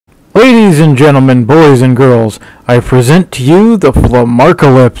Ladies and gentlemen, boys and girls, I present to you the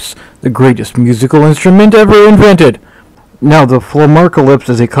Flamarkalypse, the greatest musical instrument ever invented. Now, the Flamarkalypse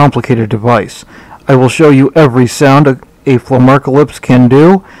is a complicated device. I will show you every sound a Flamarkalypse can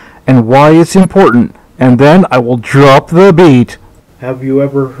do, and why it's important, and then I will drop the beat. Have you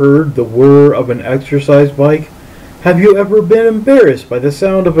ever heard the whir of an exercise bike? Have you ever been embarrassed by the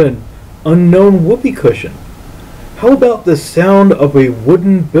sound of an unknown whoopee cushion? How about the sound of a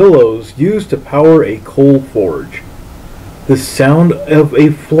wooden bellows used to power a coal forge? The sound of a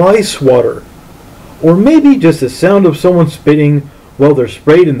fly swatter? Or maybe just the sound of someone spitting while they're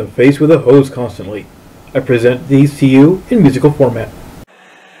sprayed in the face with a hose constantly? I present these to you in musical format.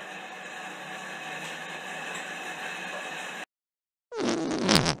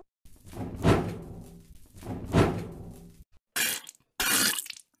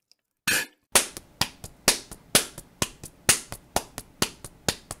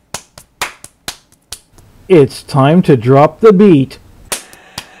 It's time to drop the beat.